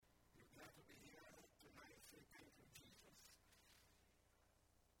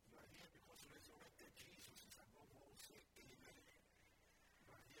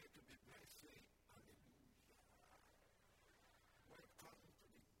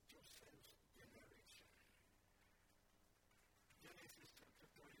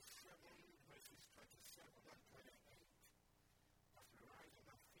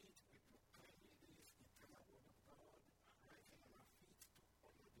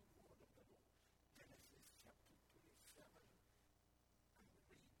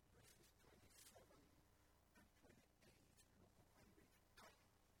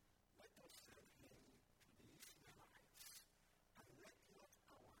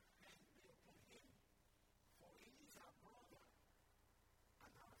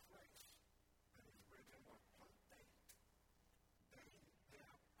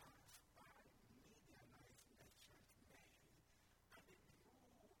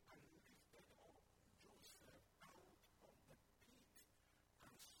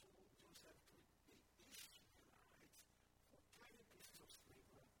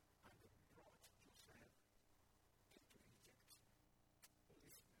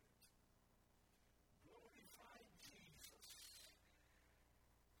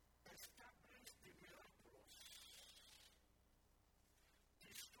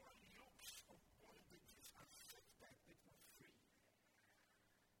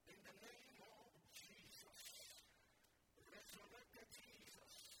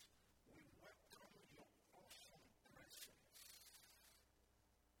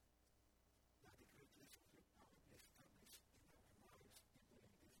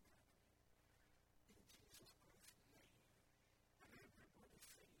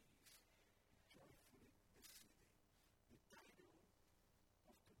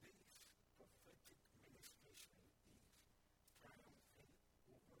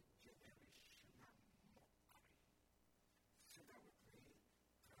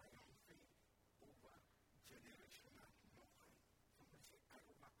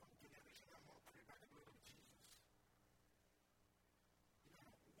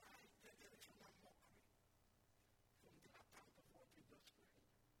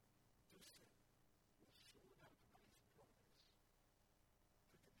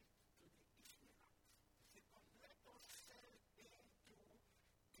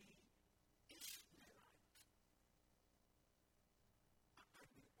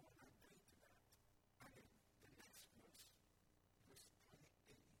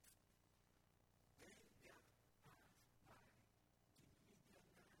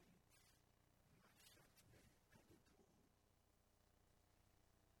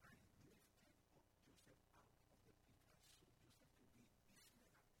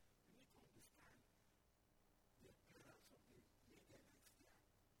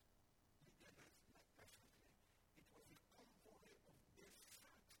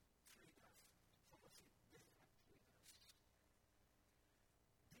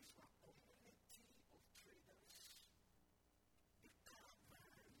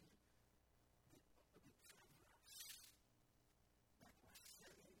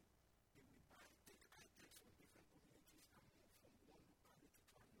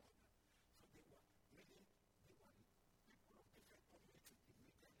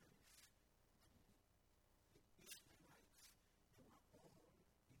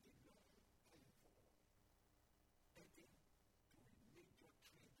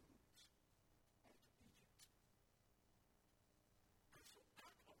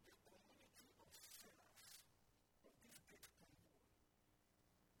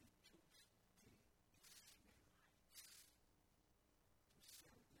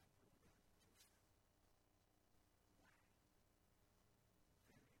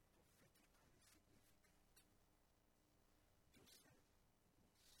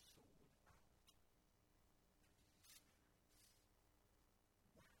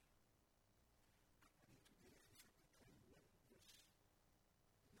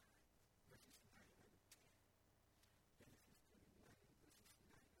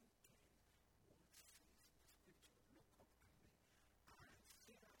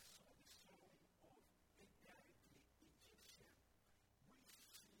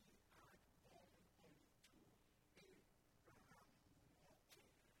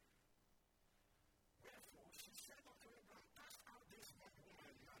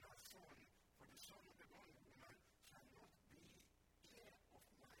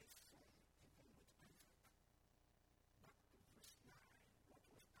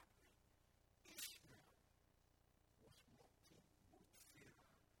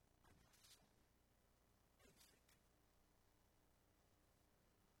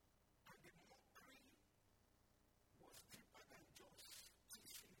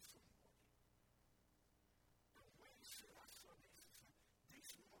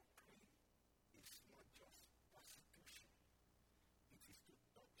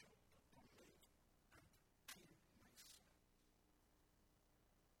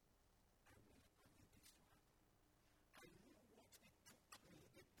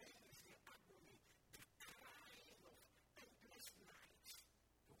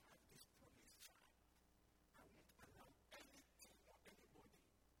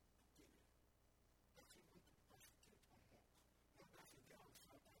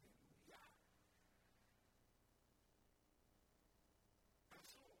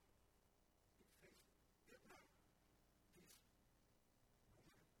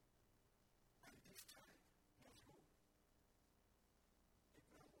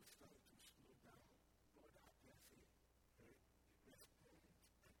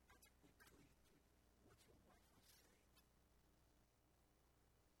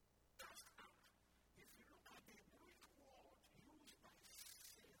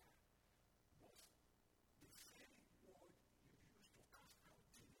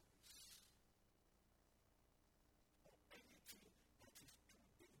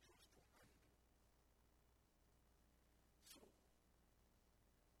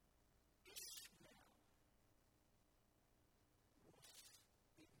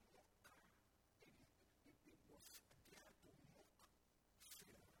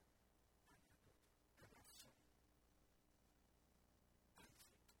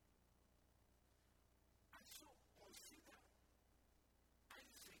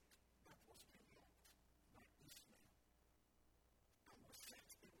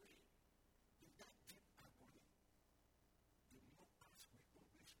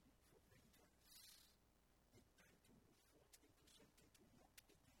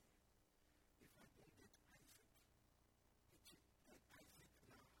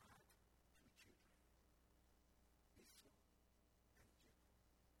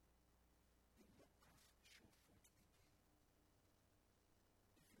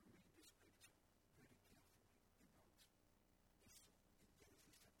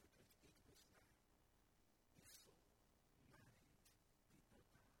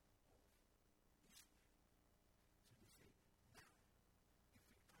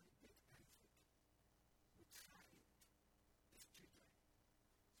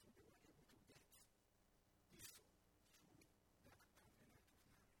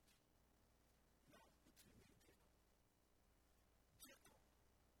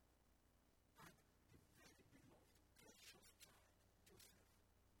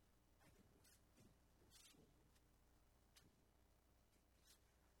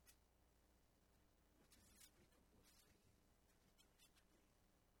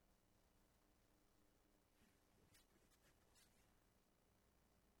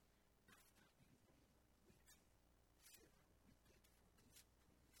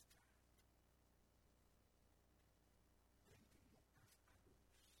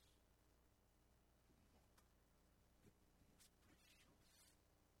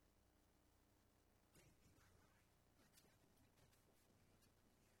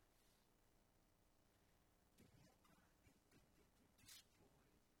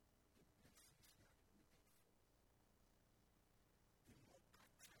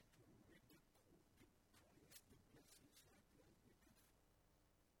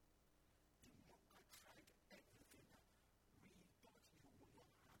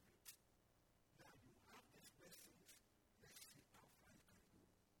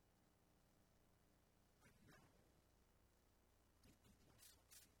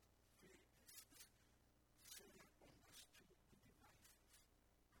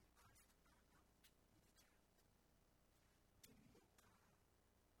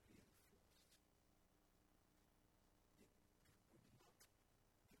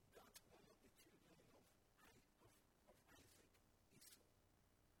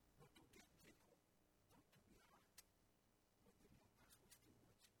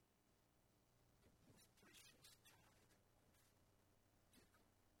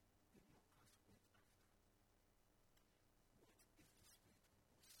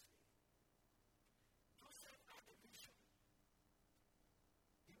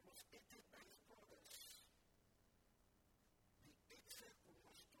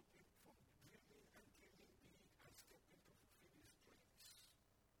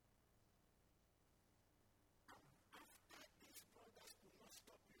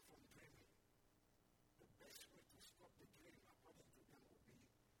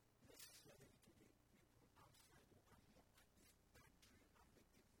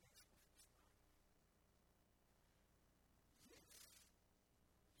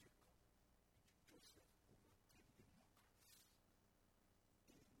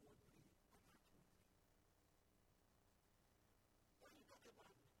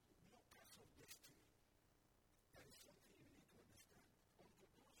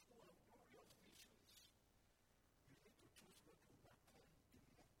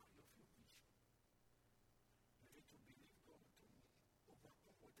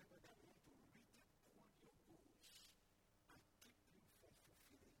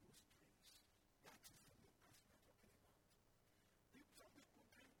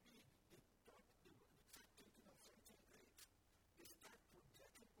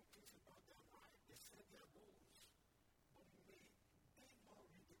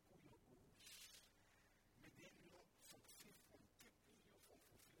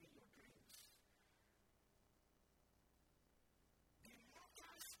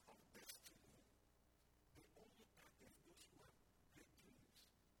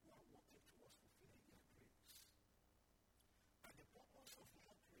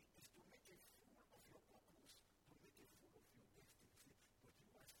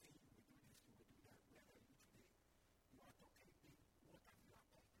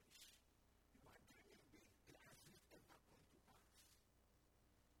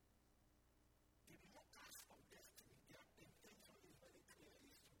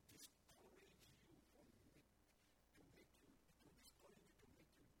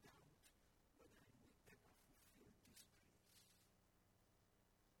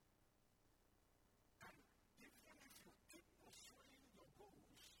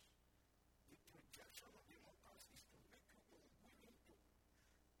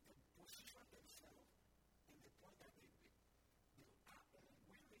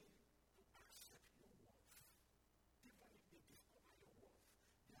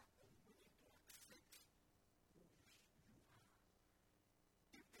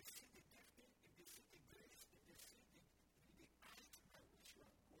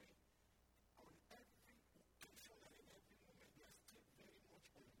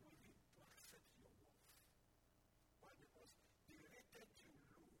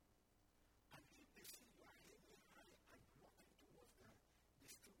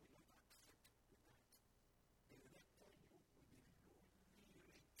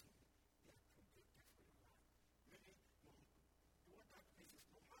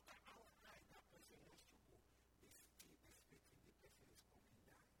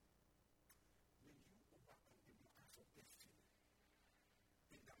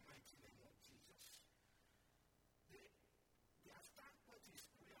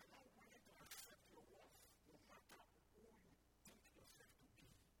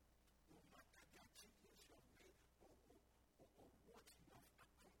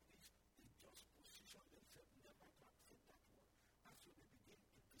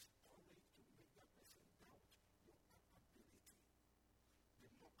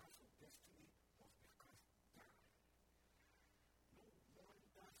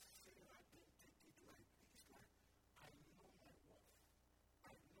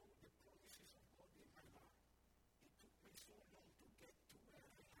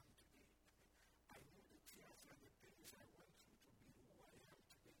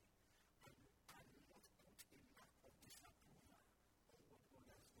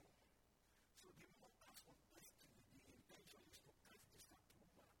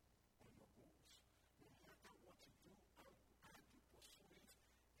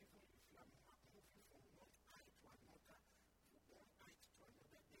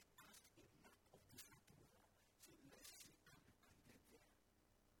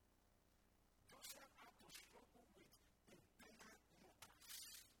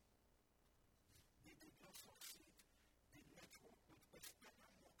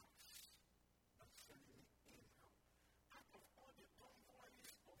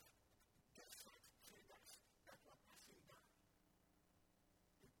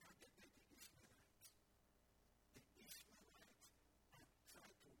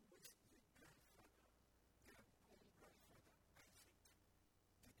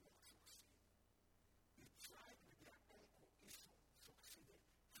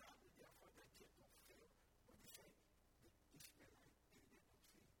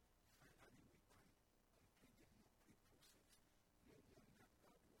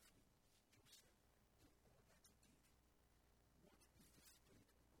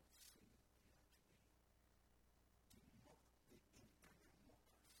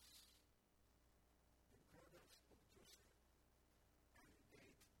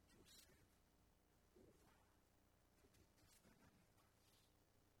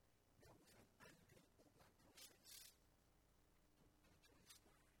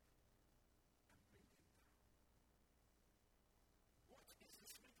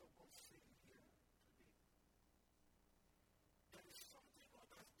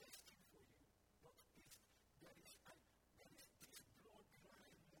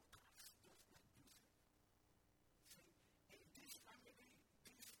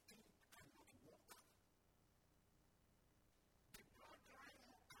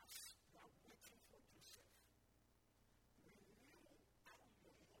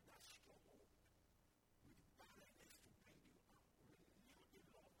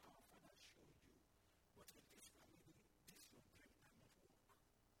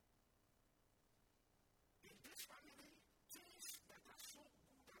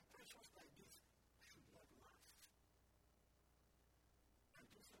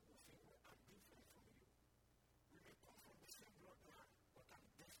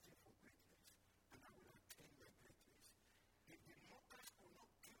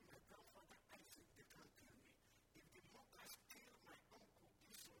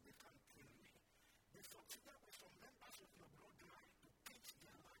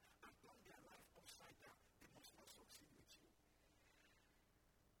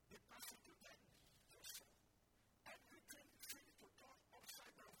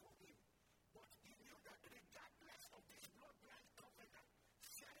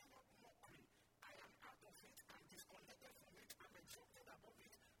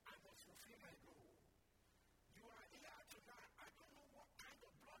may go. You are here tonight. I don't know what kind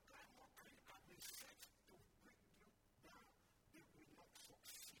of bloodline mockery have been set to bring you down. It will not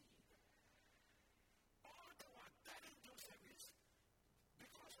succeed. All they were telling Joseph is,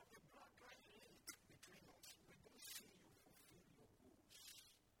 because of the bloodline link between us, we don't see you fulfill your goals.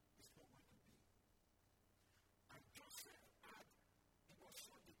 It's not going to be. And Joseph had, he was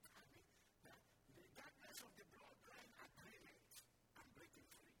so determined that regardless of the bloodline agreement, I'm breaking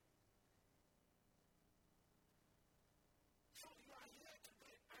free. So you are here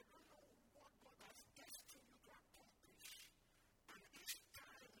today. I don't know what God has destined you to accomplish. And each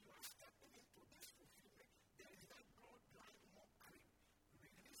time you are stepping into this fulfillment, there is that bloodline mockery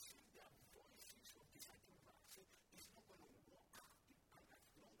releasing their voices of disapproval. Say, it's not going to work. And as long as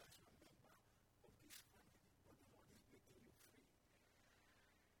you are a member of this family, but the Lord is making you free.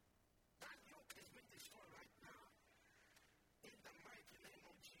 That yoke is being destroyed right now. In the mighty name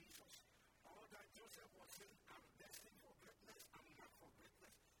of Jesus. All that Joseph was saying, I'm destined for greatness, I'm not for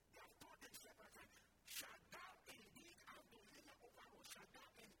greatness. They have told themselves, shall thou indeed have dominion over us? Shall thou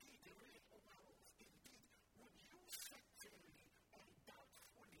indeed reign over us? Indeed, would you certainly,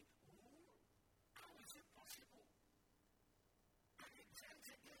 undoubtedly rule? How is it possible? And he turns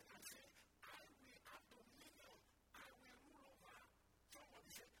again and says, I will have dominion, I will rule over. Somebody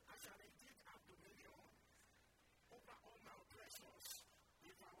said, I shall indeed have dominion over all my oppressors.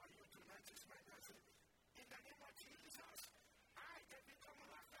 If I were you tonight, it's my blessing. In the name of Jesus, I, David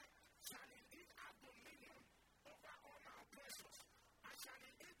Kamalafe, shall indeed have dominion over all my oppressors. I shall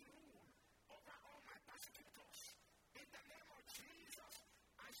indeed rule over all my persecutors. In the name of Jesus,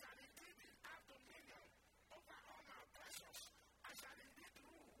 I shall indeed have dominion over all my oppressors. I shall indeed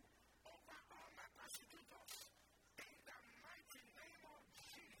rule over all my persecutors. In the mighty name of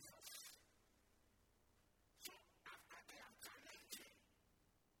Jesus. So after they are challenging,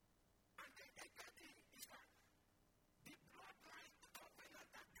 and the negative is that the bloodline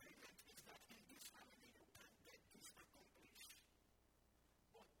covenant agreement is that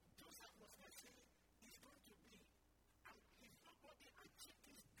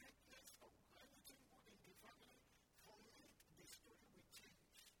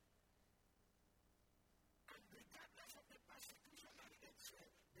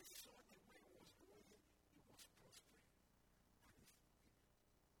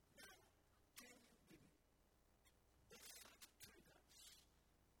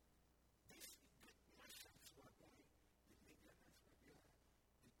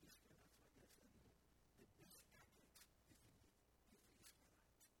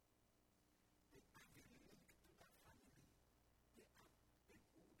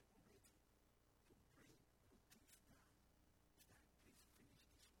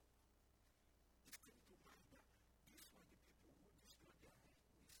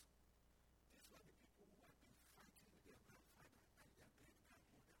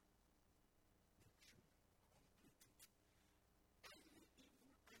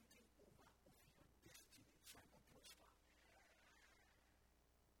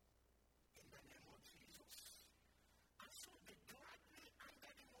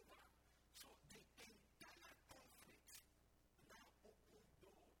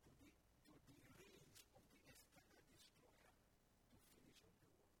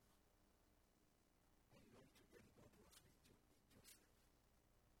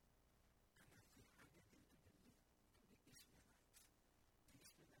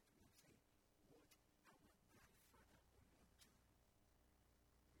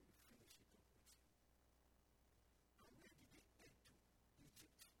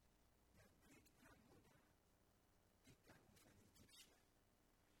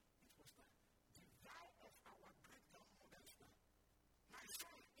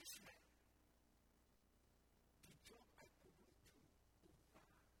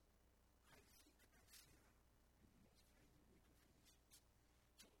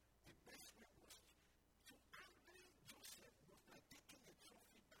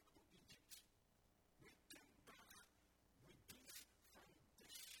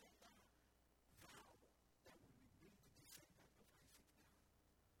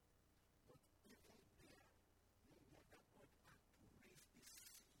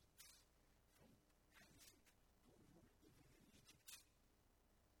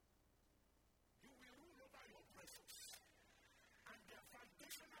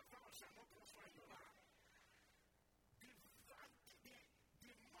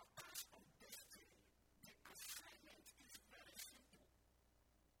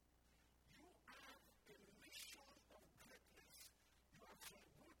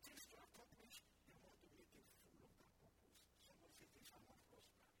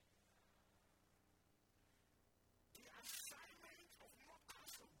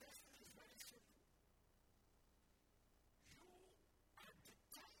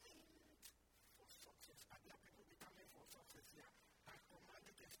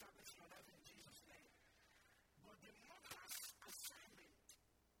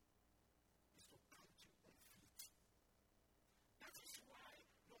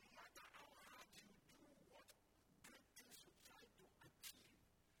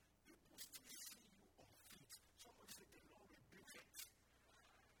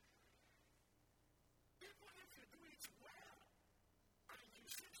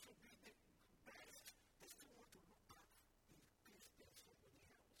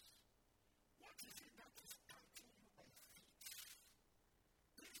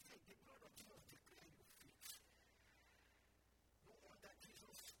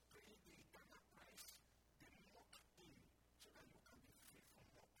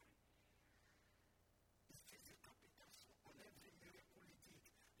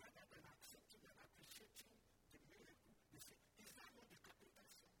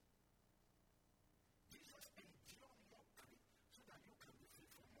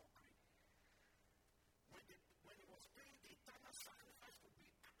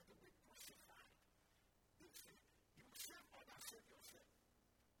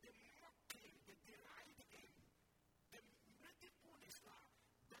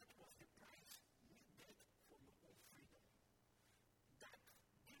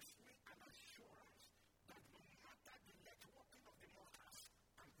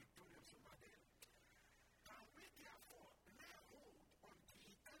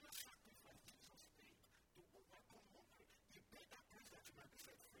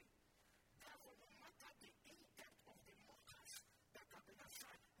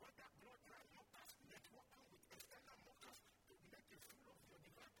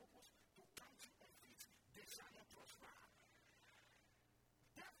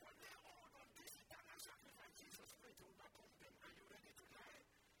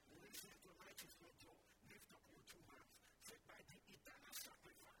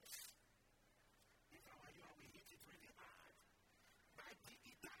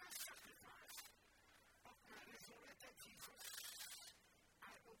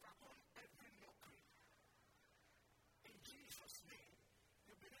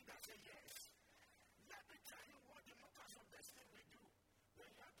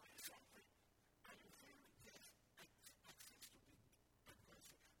are doing something and you feel, yes, I seem to be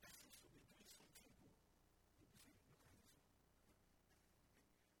advancing, I seem to be doing something good. You say, look at this.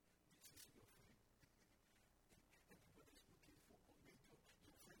 This is your friend. Everybody is looking for God major.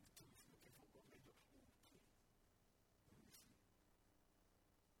 Your friend too is looking for God major. Okay. Listen.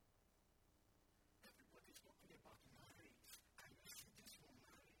 Everybody is talking about marriage. And you see this one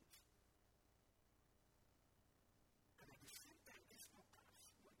marriage. And at the same time, these workers,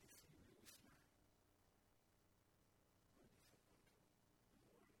 when they see you, they will smile. God is in control. Don't worry. You'll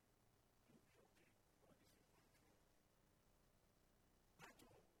be okay. God is in control. That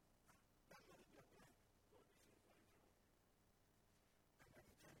job, that marriage you are doing, God is in control. And by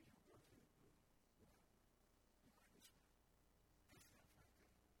the time you go to it, wow, look at this one. That's not fighting.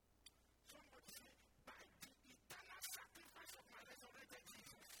 Somebody say, by the eternal sacrifice of my resurrected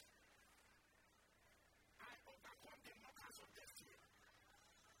Jesus, I overcome the mockers of destiny.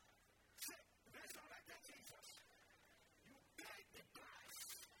 Say, resurrected Jesus, you paid the price.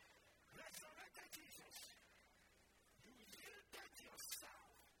 Resurrected Jesus, you yielded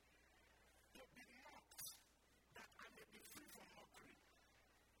yourself to be mocked, that I may be free from mockery.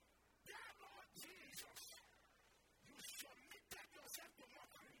 Dear Lord Jesus, you submitted yourself to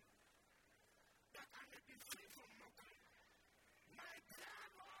mockery, that I may be free from mockery. My dear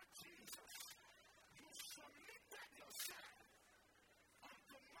Lord Jesus, you submitted yourself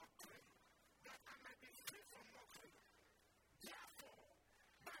unto mockery, that I may be free from mockery. Therefore,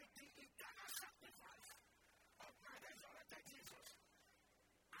 by the eternal sacrifice of my resurrected Jesus,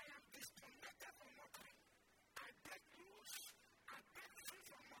 I am disconnected from mockery. I break loose. I break free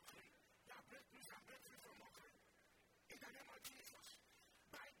from mockery. I break loose and break free from mockery. In the name of Jesus,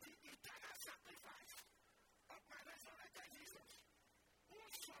 by the eternal sacrifice of my resurrected Jesus, who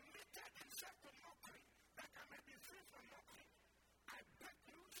submitted himself to mockery, that I may be free from mockery, I break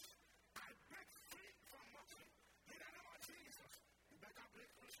loose. I break free from mockery. In the name of Jesus, you better break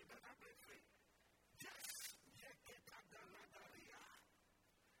loose. You better break free. Yes, Yeketagalagaria.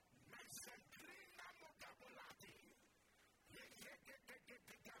 Mesentrina Mogabulati.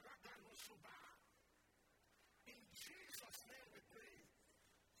 Yeketetetegaragalusuba. In Jesus' name we pray.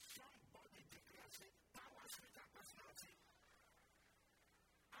 Somebody declares it. Power, spirit, and personality.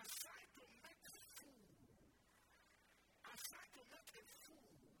 Assigned to make a fool. Assigned to make a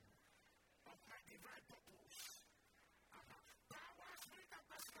fool of my divine purpose. Power, spirit, and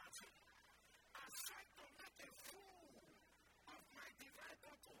personality. Assigned to make a fool of my divine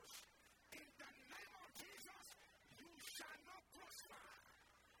purpose. In the name of Jesus, you shall not prosper.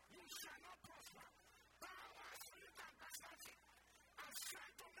 You shall not prosper. Power, spirit, and personality.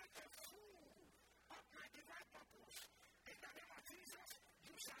 Assigned to make a fool of my divine purpose. In the name of Jesus,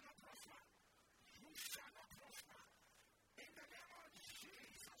 you shall not prosper. You shall not prosper. In the name of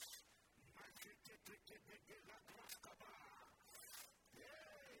Jesus.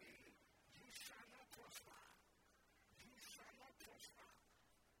 Hey, you shall not prosper. You shall not prosper.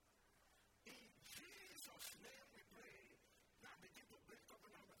 In Jesus' name we pray. Now begin to break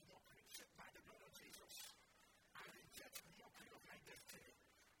covenant with mockery. By the blood of Jesus, I reject mockery of my destiny.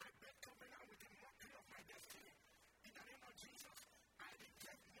 I break covenant with the mockery of my destiny. In the name of Jesus, I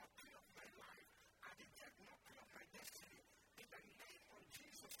reject mockery of my life. I reject mockery of my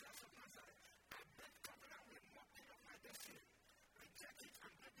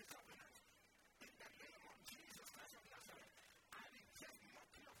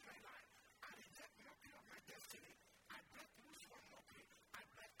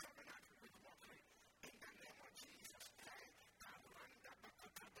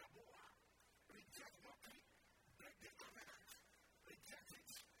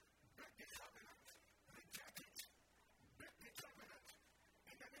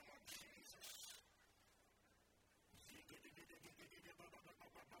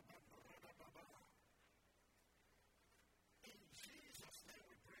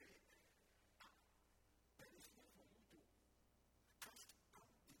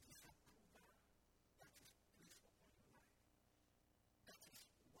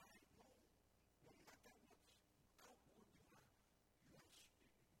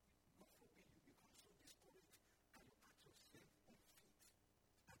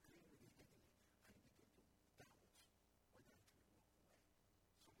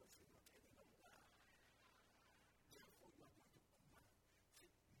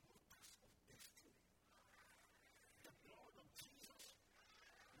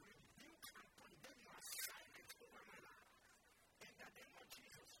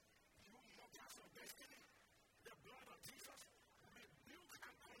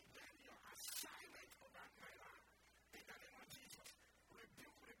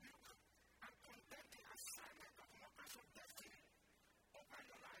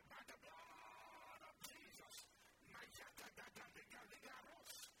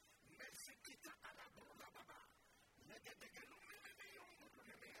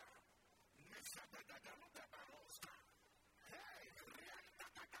Hey,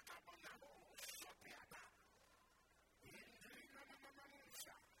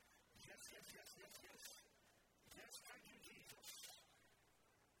 yes. Yes, thank you, Jesus.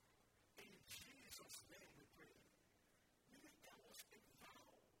 In Jesus' name we pray. Meaning there was a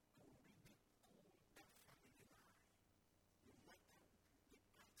vow to ridicule that family line. No matter the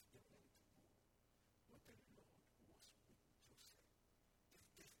path they want to go, but the Lord was with Joseph. His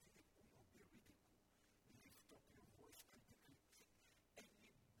destiny will not be ridiculed. Lift up your voice and declare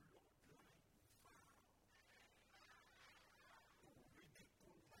any bloodline vow to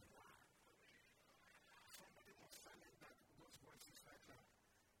ridicule my life. Somebody must silence those voices right now.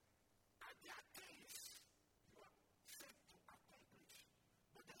 At their days, you are set to accomplish.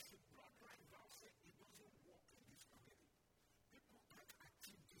 But there's a bloodline vow saying it doesn't work in this family. People can't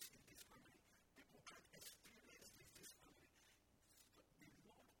achieve this in this family. People can't experience this in this family. But the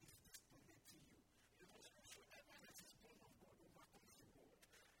Lord is disconnecting you. Because whosoever that is born of God overcomes the world.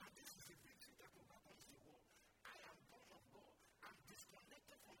 And this is a victory that overcomes the world. I am born of God. I'm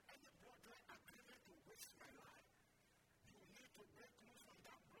disconnected from any bloodline agreement to waste my life. You need to break loose from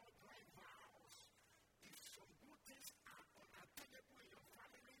that bloodline vows. If some good things are unattainable in your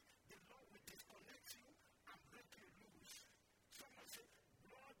family, the Lord will disconnect you and break you loose. Someone say,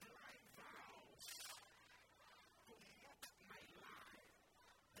 bloodline vows to mock my life.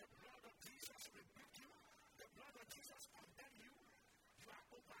 The blood of Jesus rebuke you. The blood of Jesus condemn you. You are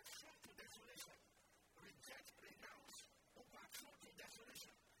overthrown to desolation. Reject, renounce, overthrown to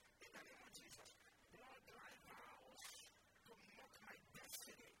desolation. In the name of Jesus, bloodline vows to mock my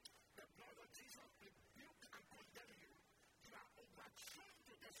destiny. The blood of Jesus rebuke and condemn you. You are overthrown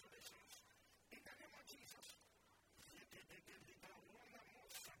to desolations. In the name of Jesus.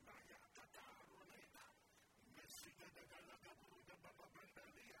 Yes.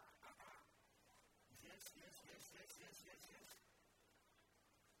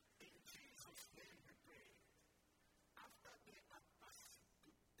 In Jesus' name we pray. After they are passing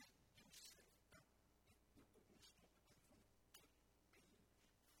to take Joseph, they couldn't stop them from keeping.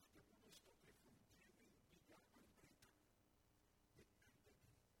 They couldn't stop them from dreaming bigger and greater. They handed him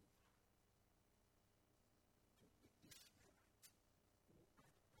over to the Ishmaelites who had persecuted and mocked their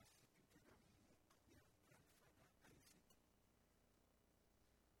grandfather Isaac.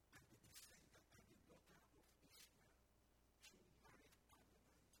 And the descendant and the daughter of Ishmael, through marriage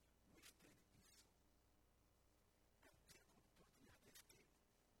covenant, wasted Esau. And Jacob thought he had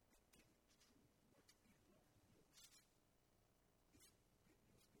escaped. He came through what he loved most. His previous beloved child. The mockers were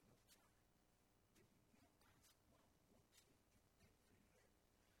watching in every realm. And when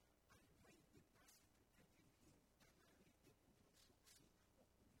they persecuted him internally, they could not succeed or could not stop him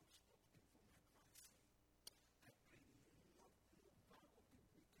from advancing. I pray no vow of the wicked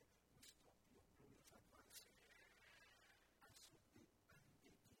will stop your glorious advancing. And so they handed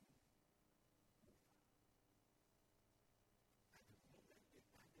him over. At the moment they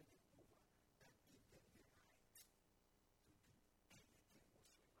handed him over, that gave them the right to do anything whatsoever.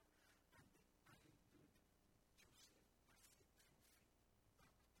 And they handed Joseph as a trophy back to Egypt.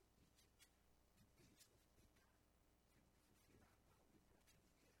 The days of Hagar. We fulfill our vow, we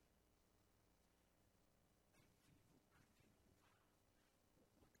brought him here.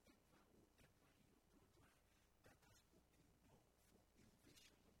 Every you handing over, or whatever in your bloodline that has opened door for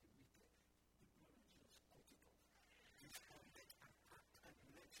invasion of the wicked, the blood of Jesus cut it off. Respond and act and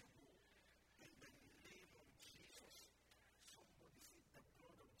let you go. In the name of Jesus. Somebody say the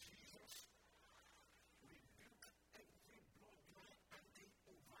blood of Jesus. Rebuke every bloodline handing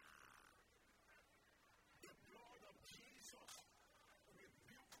over. The blood of Jesus.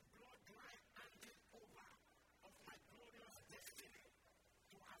 Rebuke bloodline handing over of my glorious destiny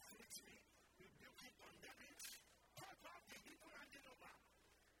to afflict me. Rebuke it, condemn it. Cut off the evil handing over.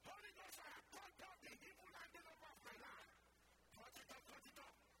 Holy Ghost, I cut off the evil handing over of my life. Cut it off.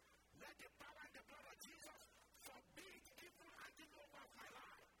 Let the power and the blood of Jesus forbid evil handing over of my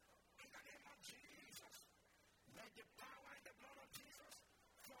life. In the name of Jesus. Let the power and the blood of Jesus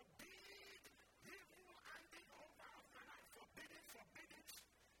forbid evil handing over of my life. Forbid it.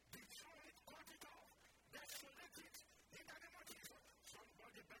 Destroy it, cut it off. Desolate it. In the name of Jesus.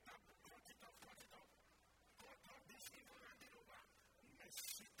 Somebody better cut it off. Cut off this evil handing over.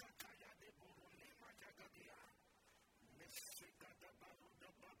 Mesika kaya de borolima jagadia. Mesika da baruda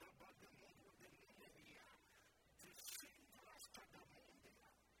bada mungu de mulia. The single after the mundia.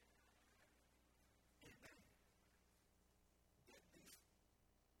 Amen. Get this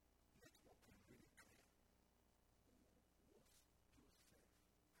networking really clear. Who was Joseph and then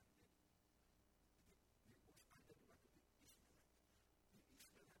he was handed over to the Ishmaelites. The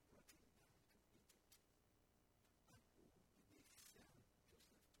Ishmaelites brought him down to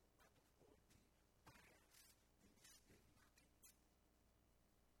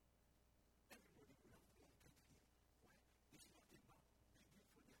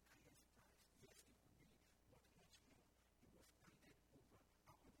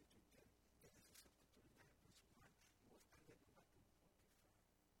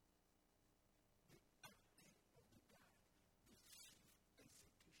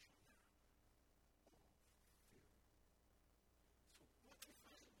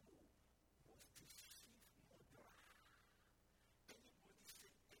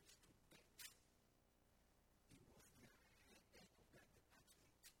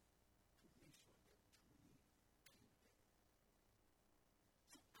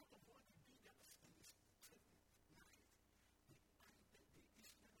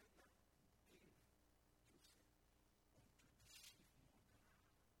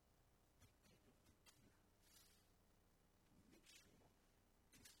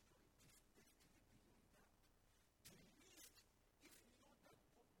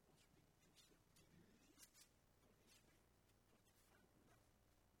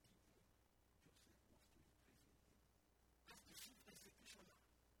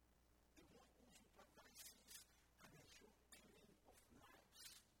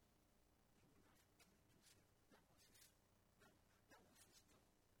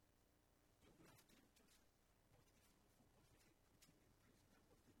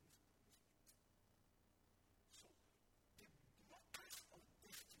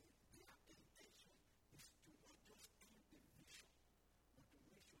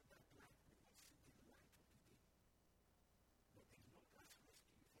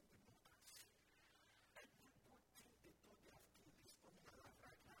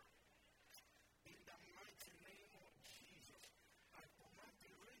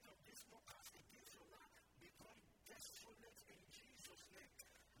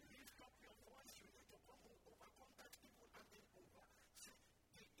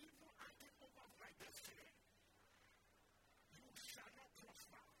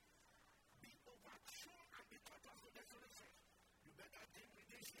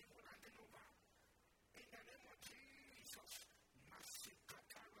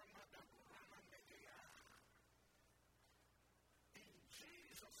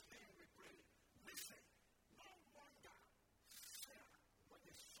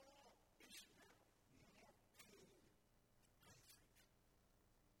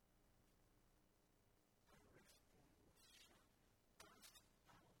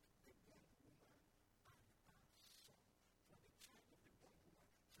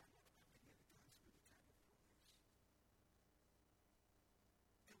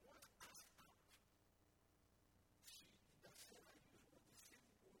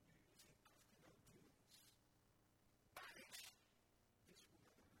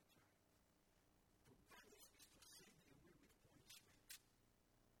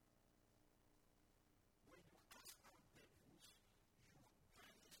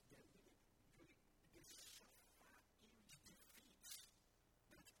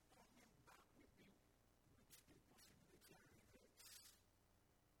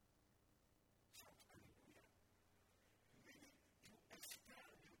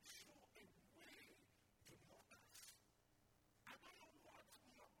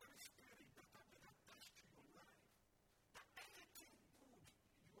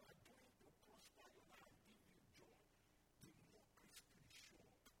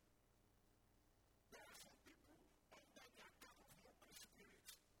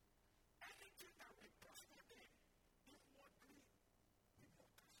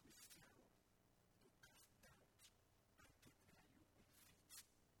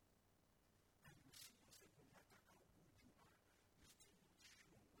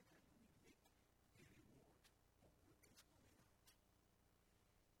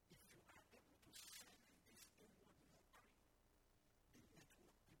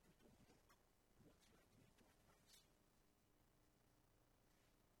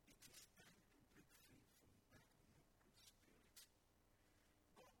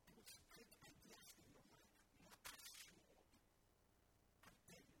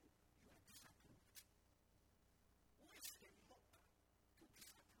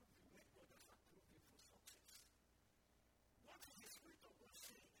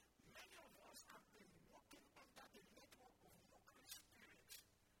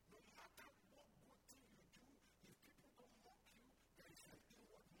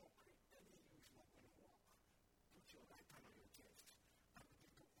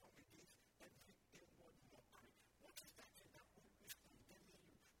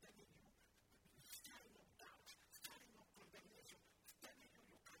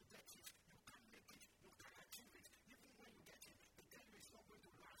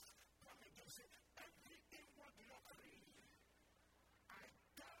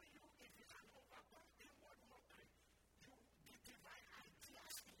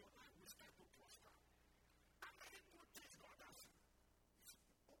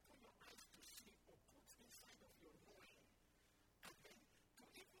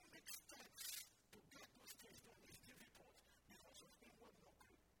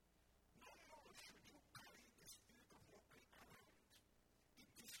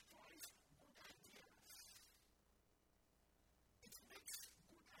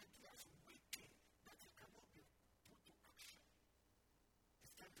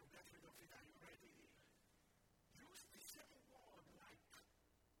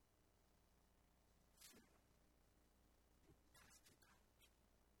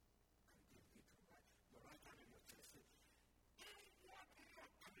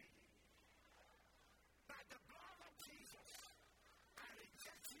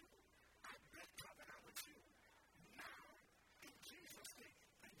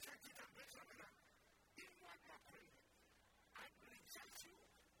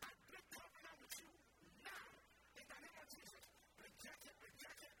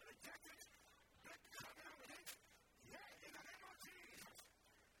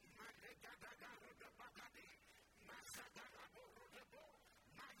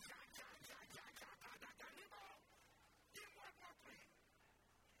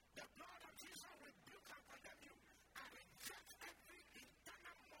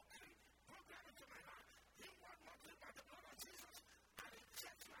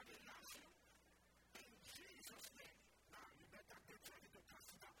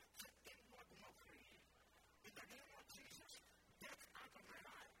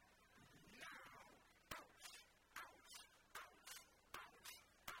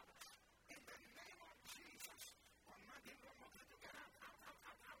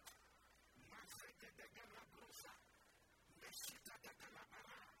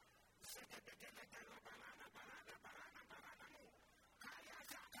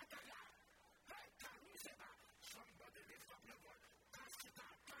Somebody lift up your voice. Cast it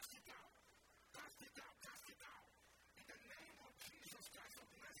out, cast it out. Cast it out, cast it out. In the name of Jesus Christ of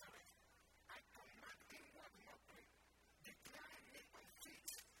Nazareth, I command inward mockery, declaring me unfit,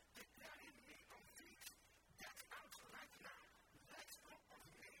 declaring me unfit. Get out right now. Let go of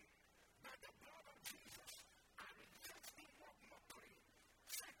me. By the blood of Jesus, I reject inward mockery.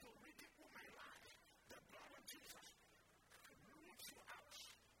 Try to ridicule my life. The blood of Jesus root you out.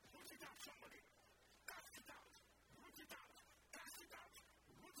 Root it out, somebody. Cast it out. Root it out. Cast it out.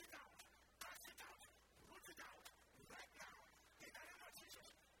 Root it out. Cast it out. Root it out. Right now. In the name of Jesus.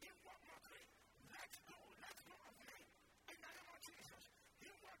 Inward mockery. Let go. Let go of me. In the name of Jesus.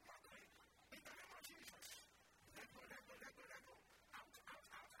 Inward mockery. In the name of Jesus. Let go, let go, let go, let go. Out, out,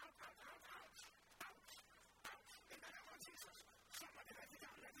 out, out, out, out, out. Out, out. In the name of Jesus. Somebody let it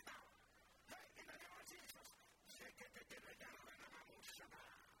out, let it out. Hey, in the name of Jesus.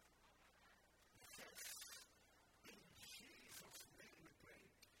 Yes. In Jesus' name we pray.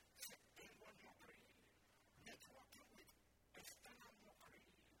 Say inward mockery. Networking with external mockery.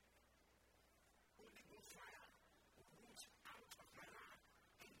 Holy Ghost fire. Root out of my life.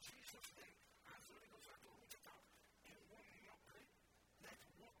 In Jesus' name. As Holy Ghost fire to root it out. Inward mockery.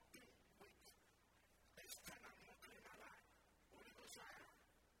 Networking with external mockery in my life. Holy Ghost fire.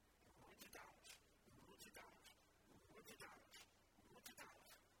 Root it out. Root it out. Root it out. Root it out.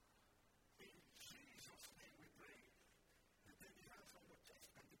 In Jesus' name we pray. The baby hands on the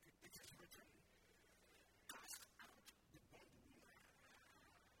chest and the it is written. Cast out the bondwoman.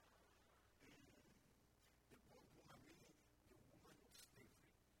 The bondwoman meaning the woman of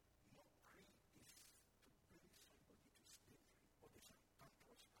slavery. Mockery is to bring somebody to slavery, or they shall come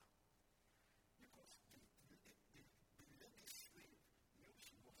prosper. Because the lady slave knew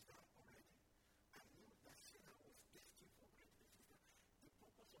she was down already, and knew that Sarah was destined for greatness. The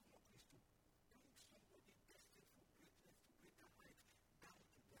purpose of mockery is to bring somebody destined for greatness to greater heights down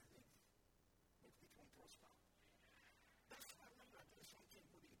to their level. But it won't prosper. That's why when you are doing something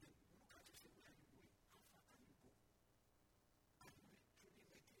good, they look at you and say, where are you going? How far can you go? And you will truly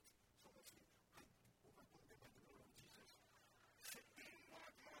make it. Some of you, I overcome them by the blood of Jesus. Say,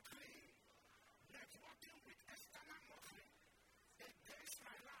 inward mockery. Networking with external mockery against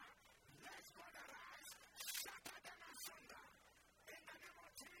my life. Let God arise. Shatter them asunder. In the name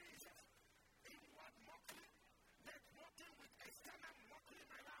of Jesus. Inward mockery. Networking with external mockery in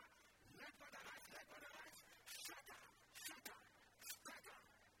my life. Let God arise. Let God arise. Shatter. Shatter. Scatter.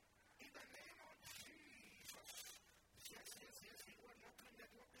 In the name of Jesus. Yes, yes, yes. Inward mockery.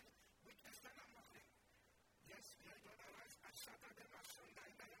 Networking with external mockery. Yes, let God arise and shatter them asunder.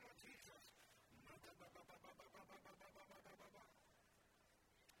 In the name of Jesus.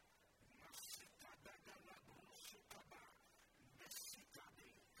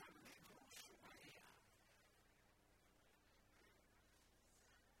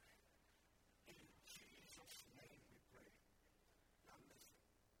 In Jesus' name we pray. Now listen,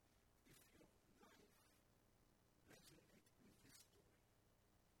 if your life resonates with this story,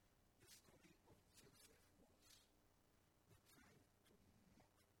 the story of Joseph was the time to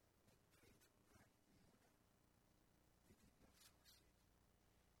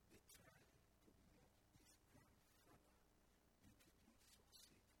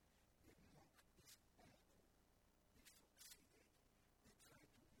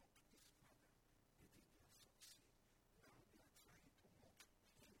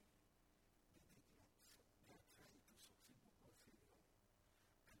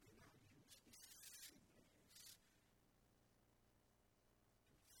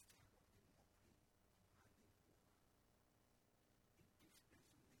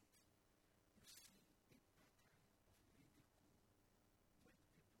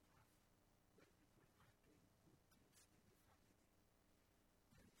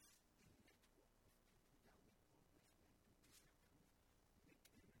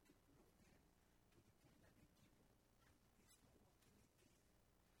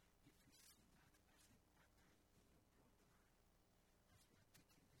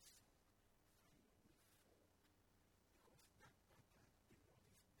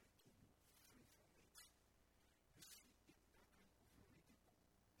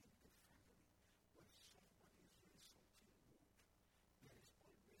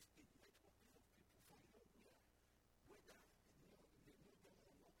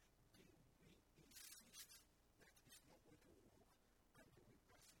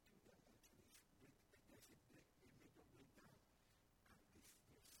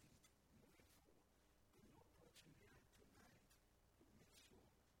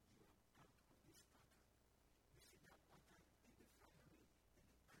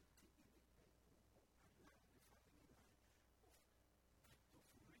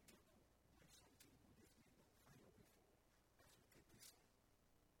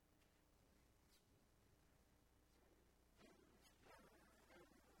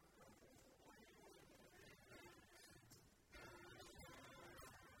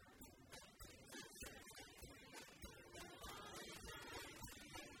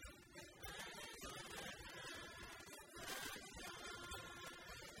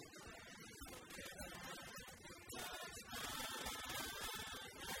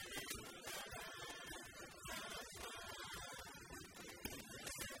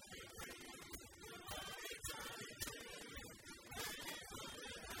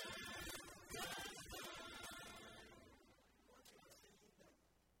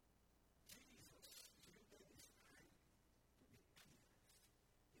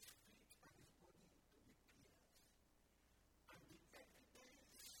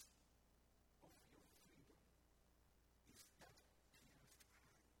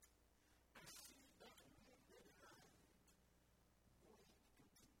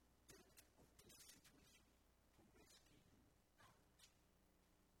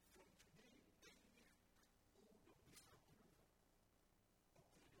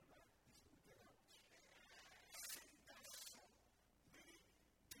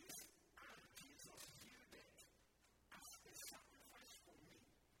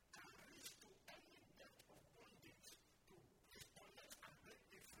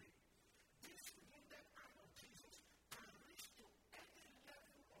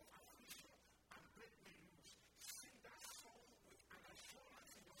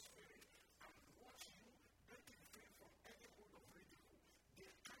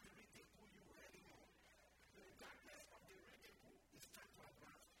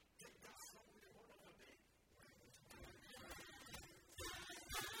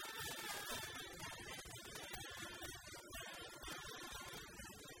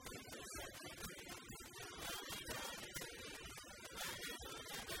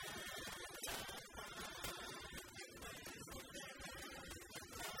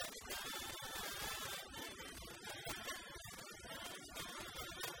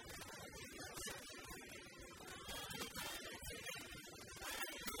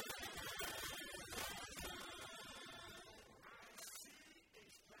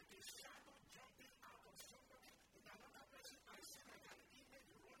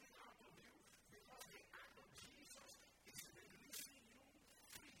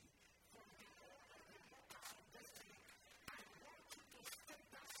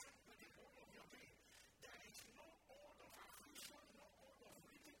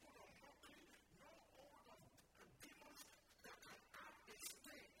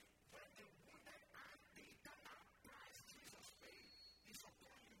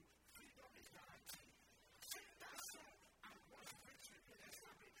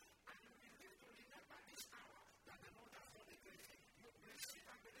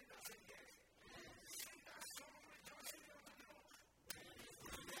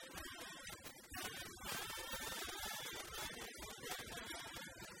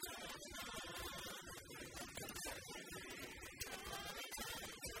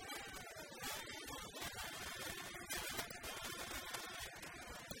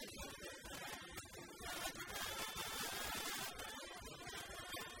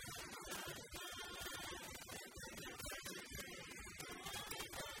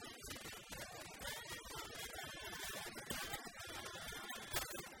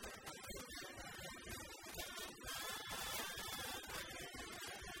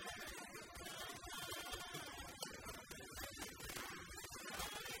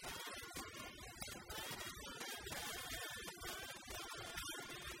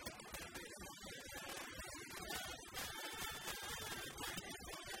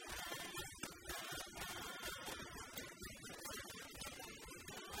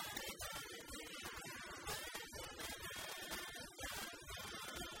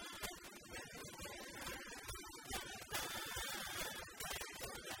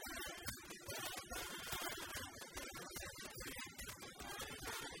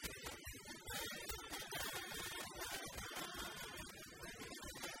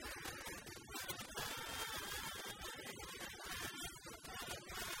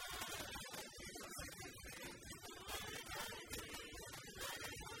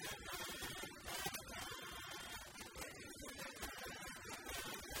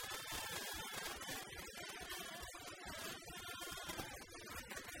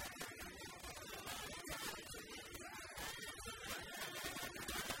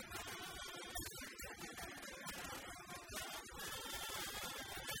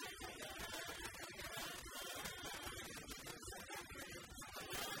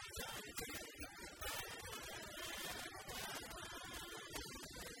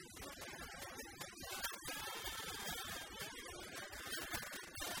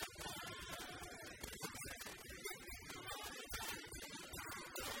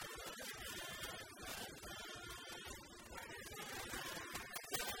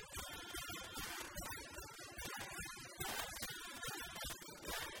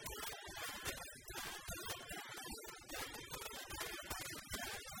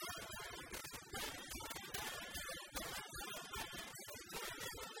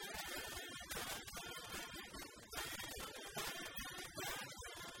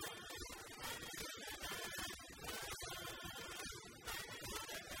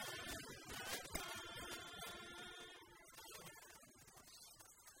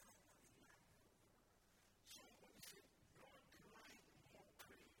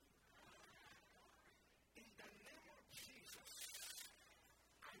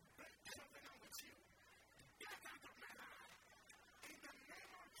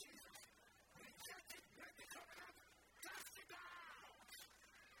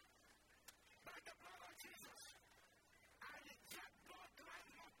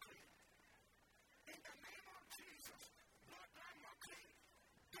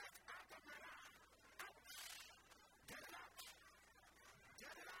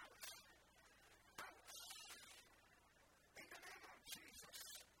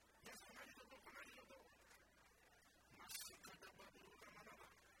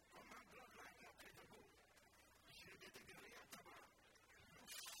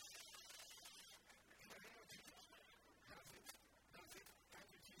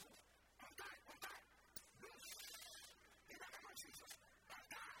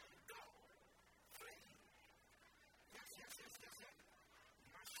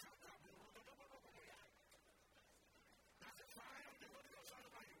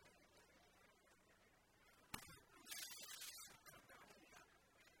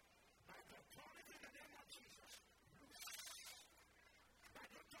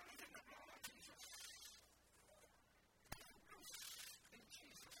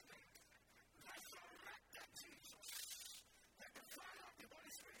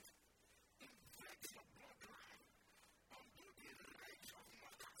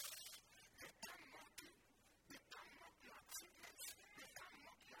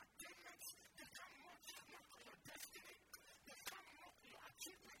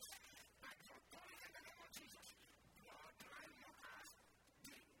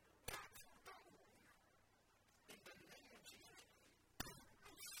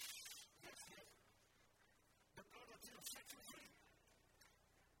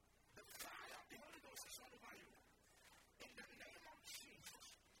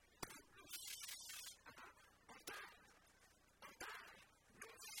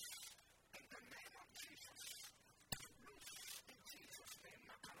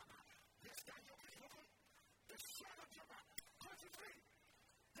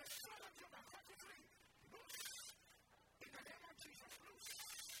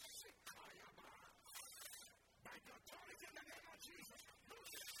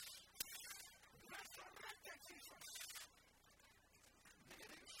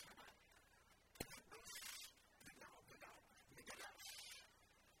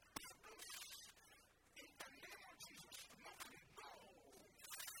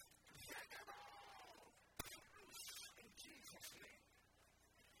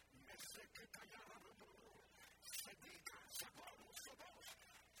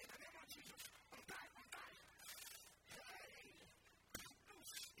In the name of Jesus, untie. Hey,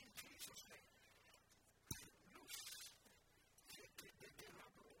 loose in Jesus' name. Loose.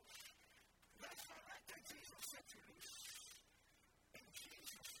 Resurrected Jesus set you loose. In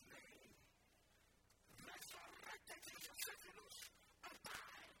Jesus' name. Resurrected Jesus set you loose.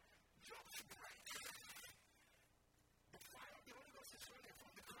 Untie. Jokes break. The fire of the Holy Ghost is running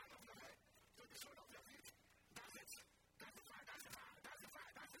from the crown of your head to the sole of your feet. That's it. That's the fire.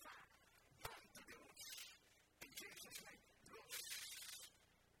 Burn to the roots. In Jesus' name. Loose.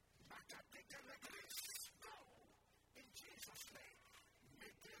 Back up. Take the release. Go. In Jesus' name.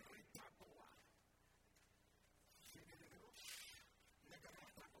 Make the ritaboa.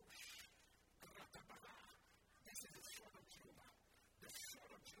 This is the sword of Jehovah. The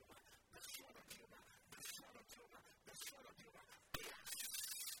sword of Jehovah. The sword of Jehovah. The sword of Jehovah. The sword of Jehovah. Yes.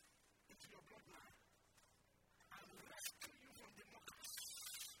 Into your bloodline. And rescue you from the mockers.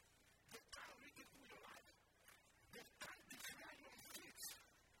 They can't ridicule your life. They can't declare you unfit.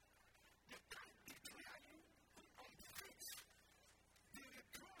 They can't declare you unfit. The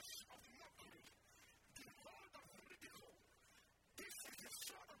reproach of mockery. The hold of ridicule. This is the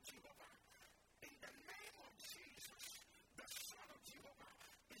sword of Jehovah. In the name of Jesus, the sword of Jehovah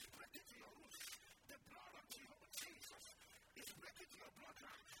is breaking to your roots. The blood of Jehovah, Jesus, is breaking to your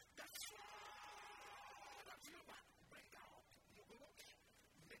bloodline. The sword of Jehovah, bring out your blood.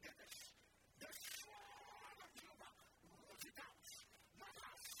 The sword of Jehovah, root it out. Not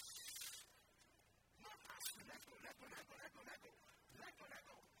us. Let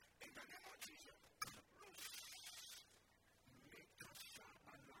go. In the name of Jesus, loose. Make us sharp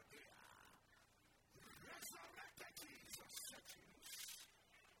and resurrected Jesus set you loose.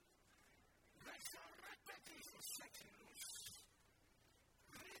 Resurrected Jesus set you loose.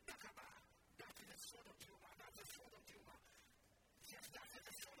 Read the Kabbalah. That is the sword of Jehovah. That's the sword of Jehovah. Yes, that is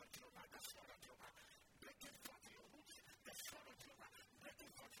the sword of Jehovah. The sword of Jehovah. Breaking forth your roots. The sword of Jehovah.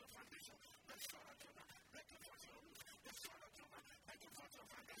 Breaking forth your foundation. The sword of Jehovah. Breaking forth your roots. The sword of Jehovah. Breaking forth your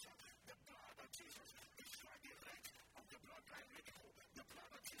foundation. The blood of Jesus. Destroy the wreck of the bloodline ridicule. The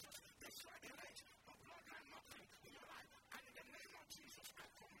blood of Jesus. Destroy the wreck of bloodline mockery in your life. And in the name of Jesus, I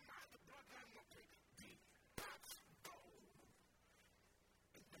command the bloodline mockery be packed go.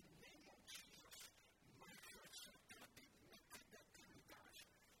 In the name of Jesus, my church shall be naked that can die.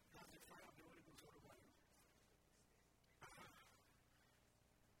 That's the fire of the Holy Ghost all over you.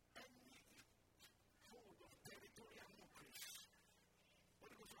 Any hold of territorial mockeries.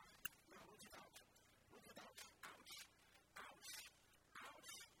 Holy Ghost, now root it out. Ouch.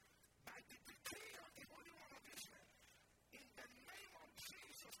 By the decree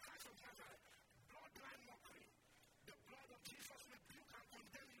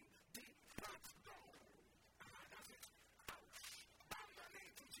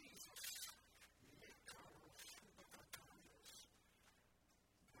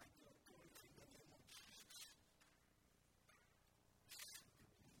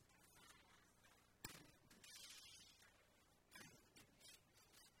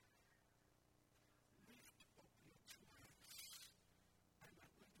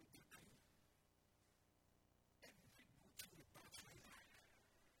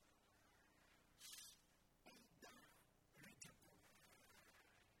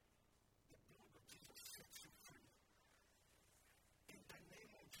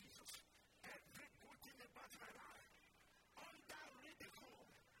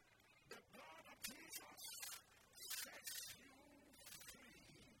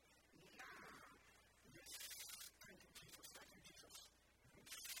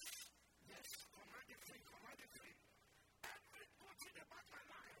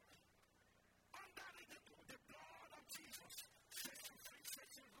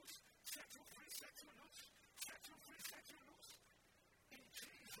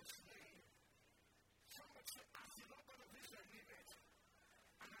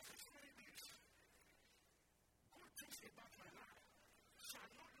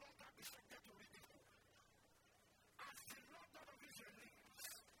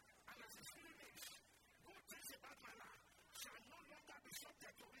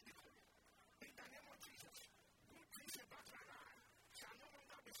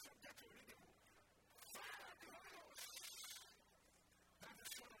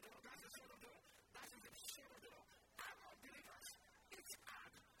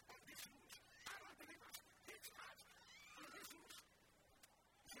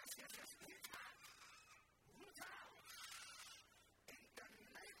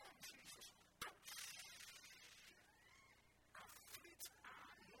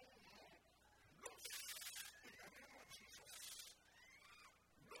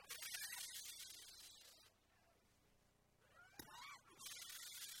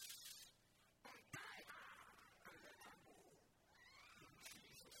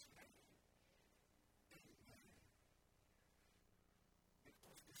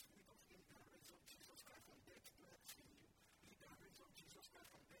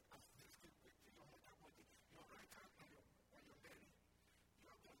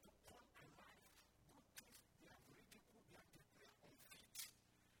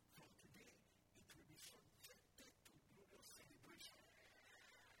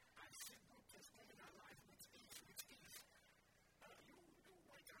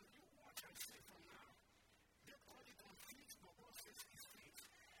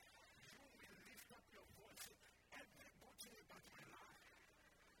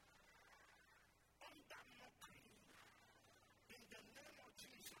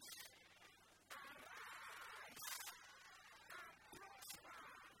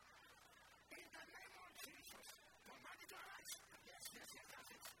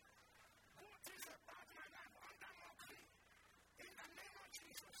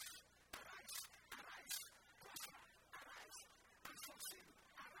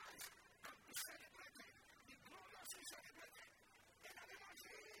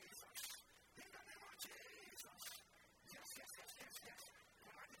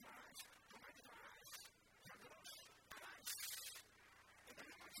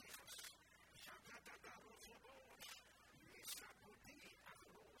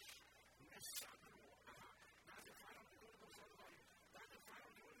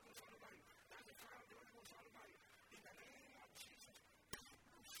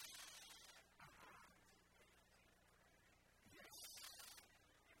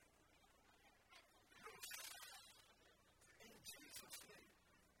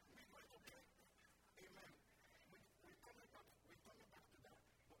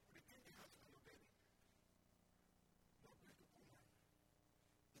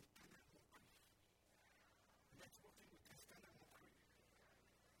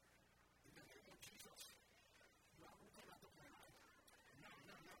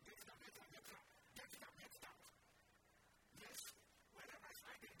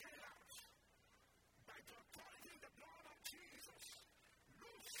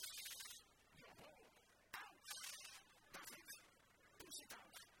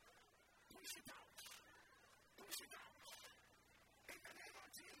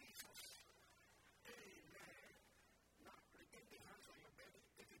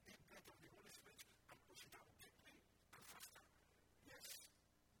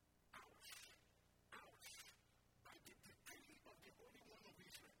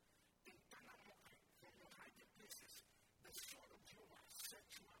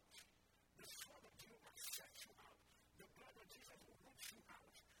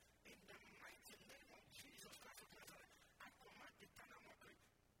the mighty name of Jesus Christ of Nazareth, I command eternal mockery.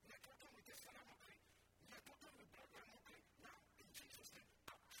 We are talking with eternal mockery. We are talking with blood mockery. Now, in Jesus' name,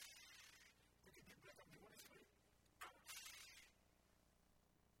 out. Take a deep breath of the Holy Spirit. Out.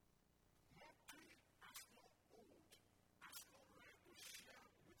 Mockery has no hold, has no right to share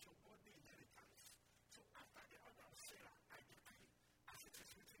with your body inheritance. So after the order of Sarah, I decree, as it is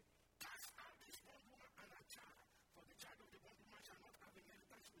written, cast out this bondwoman and her child, for the child of the bondwoman shall not have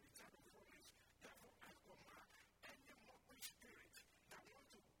inheritance with the child of foreigners. Therefore, I command any mockery spirit that want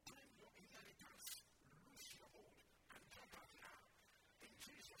to claim your inheritance, lose your hold and jump out now. In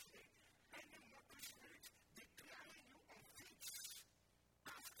Jesus' name, any mockery spirit declaring you unfit,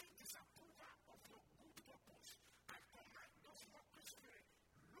 asking disapproval of your good purpose, I command those mockery spirit,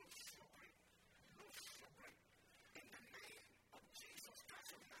 lose your brain, lose your brain. In the name of Jesus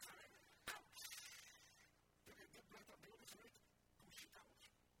Christ of Nazareth, out. Take a deep breath of the Holy Spirit, push it out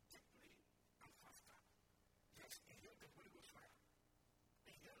deeply and faster. Yes, inhale the Holy Ghost fire.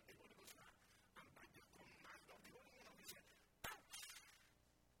 Inhale the Holy Ghost fire. And by the command of the Holy One of Israel, out.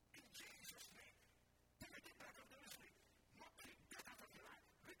 In Jesus' name, take a deep breath of the Holy Spirit. Mockery, get out of your life.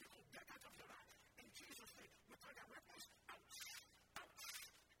 Ridicule, get out of your life. In Jesus' name, we call the weapons out. Out.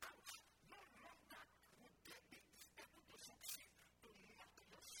 Out. No longer would they be able to succeed, to knock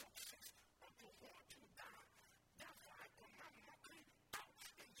your success or to hold you down. Therefore, I command mockery out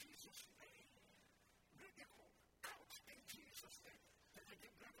in Jesus' name. Ridicule out in Jesus' name. Take a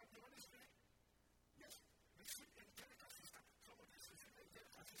deep breath of the Holy Spirit. Yes, receive angelic assistance. Somebody is receiving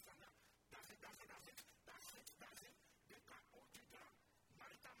angelic assistance now. That's it, that's it, that's it. That's it, that's it. They can't hold you down.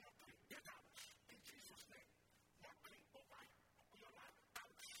 Marital mockery, get out in Jesus' name. Mockery over your life,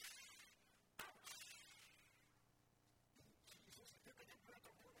 out. Out. In Jesus' name, take a deep breath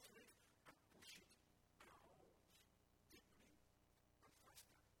of the Holy Spirit and push it out deeply and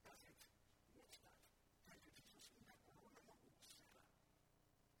faster. That's it. Watch that. Thank you, Jesus. In the corona mobile, Sarah.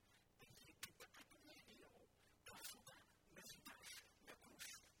 And you keep the people in here. Kasuka, Mesitas, the Cruz,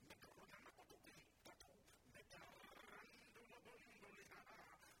 the corona mobile, the Rando Lobondolina,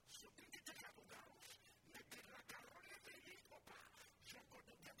 so take it to Capodaros, the Racarone, the Lipopa, Joko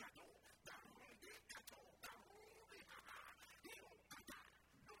de Gado, the Ronde Cato, the Rode, the Okata,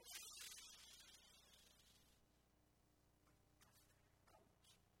 those. Out.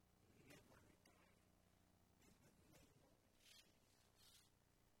 Never return. In the name of Jesus. Thank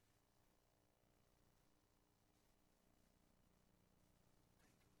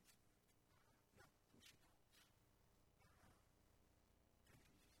you, Spirit. Now push it out. Thank you, Jesus.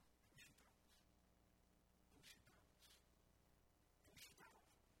 Push it out. Push it out. Push it out.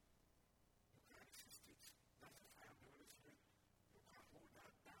 You can't resist it. That's the fire of the Holy Spirit. You can't hold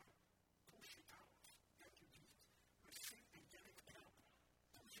that down. Push it out. Thank you, Jesus. Receive angelic help.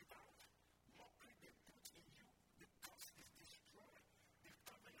 Push it out. Mockery they put in you. The curse is destroyed. The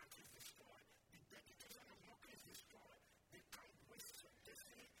covenant is destroyed. The dedication of mockery is destroyed. They can't waste your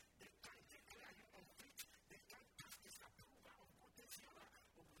destiny. They can't declare you unfit. They can't cast disapproval of good things in your life.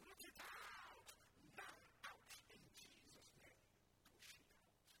 Root it out. Now out in Jesus' name. Push it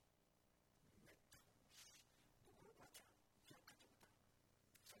out. Metals. Gurubata. Yakatuta.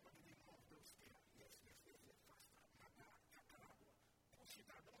 Somebody remove those there. Yes, faster. Maga, Kakarabua. Push it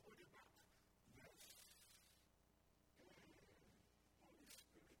out. Don't hold it back. Yes. Holy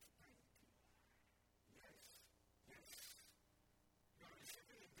Spirit, thank you. Yes. Yes. You are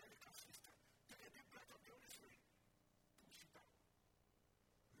receiving angelic assistance. Take a deep breath of the Holy Spirit. Push it out.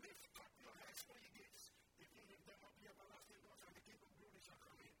 Lift up your heads for ye gates. If you lift them up, the everlasting doors and the King of glory shall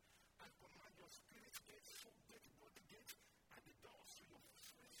come in. And command your spirit gates, soul gate, body gate, and the doors to your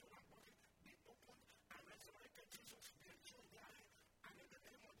spirit, soul, and body be opened, and resurrected Jesus be enjoyed there. And in the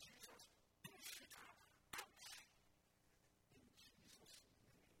name of Jesus, push it out. Out. In Jesus'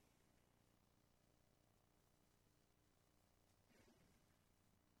 name.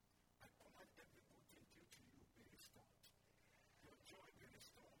 I command every good thing due to you be restored. Your joy be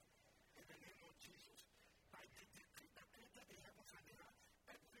restored. In the name of Jesus, by the decree that created the heavens and the earth,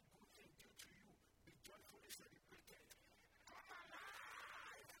 every good thing due to you be joyfully celebrated. Come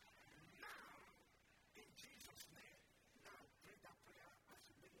alive now. In Jesus' name. Now pray that prayer as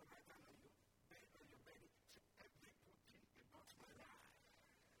you lay your right hand on your bed or your belly. Say, every good thing about my life.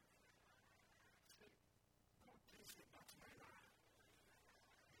 Say, good things about my life.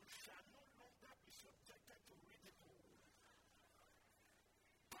 You shall no longer be subjected to ridicule.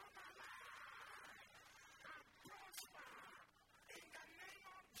 Come alive and prosper in the name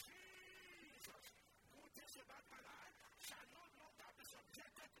of Jesus. Good things about my life shall no longer be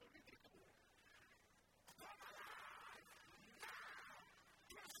subjected to ridicule. Come alive now.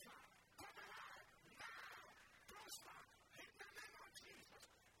 Prosper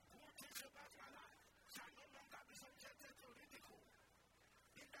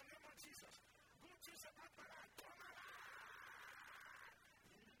separato a